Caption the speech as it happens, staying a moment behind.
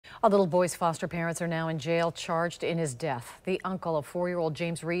A little boy's foster parents are now in jail, charged in his death. The uncle of 4-year-old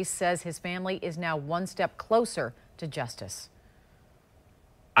James Reese says his family is now one step closer to justice.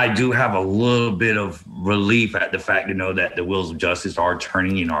 I do have a little bit of relief at the fact to know that the wheels of justice are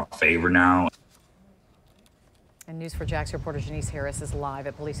turning in our favor now. And News4Jax reporter Janice Harris is live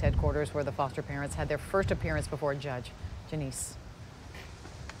at police headquarters where the foster parents had their first appearance before a judge. Janice.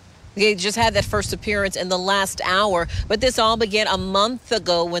 They just had that first appearance in the last hour, but this all began a month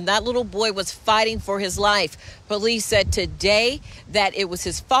ago when that little boy was fighting for his life. Police said today that it was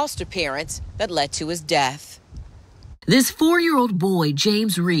his foster parents that led to his death. This 4-year-old boy,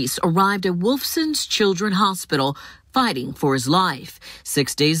 James Reese, arrived at Wolfson's Children's Hospital fighting for his life.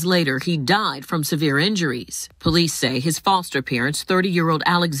 6 days later, he died from severe injuries. Police say his foster parents, 30-year-old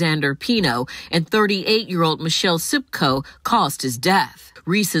Alexander Pino and 38-year-old Michelle Sipko, caused his death.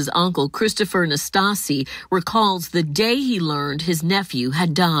 Reese's uncle, Christopher Nastasi, recalls the day he learned his nephew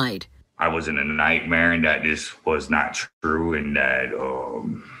had died. I was in a nightmare and that this was not true and that,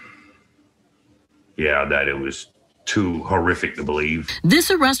 that it was too horrific to believe.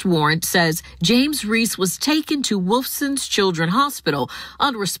 This arrest warrant says James Reese was taken to Wolfson's Children's Hospital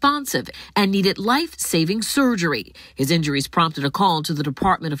unresponsive and needed life-saving surgery. His injuries prompted a call to the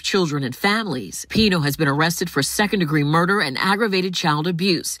Department of Children and Families. Pino has been arrested for second-degree murder and aggravated child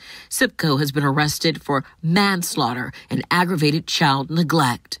abuse. Sipko has been arrested for manslaughter and aggravated child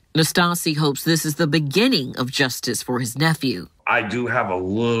neglect. Nastasi hopes this is the beginning of justice for his nephew. I do have a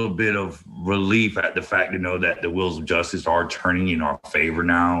little bit of relief at the fact to know that the wheels of justice are turning in our favor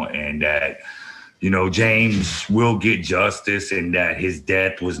now and that, James will get justice and that his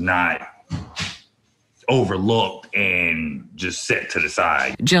death was not overlooked and just set to the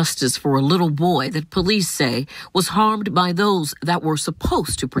side. Justice for a little boy that police say was harmed by those that were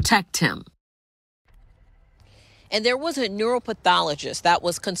supposed to protect him. And there was a neuropathologist that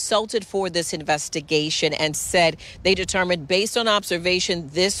was consulted for this investigation and said they determined based on observation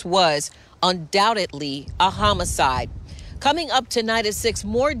this was undoubtedly a homicide. Coming up tonight at 6,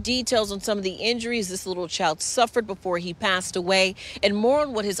 more details on some of the injuries this little child suffered before he passed away and more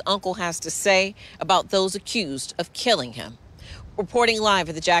on what his uncle has to say about those accused of killing him. Reporting live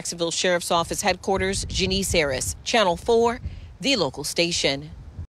at the Jacksonville Sheriff's Office headquarters, Janice Harris, Channel 4, the local station.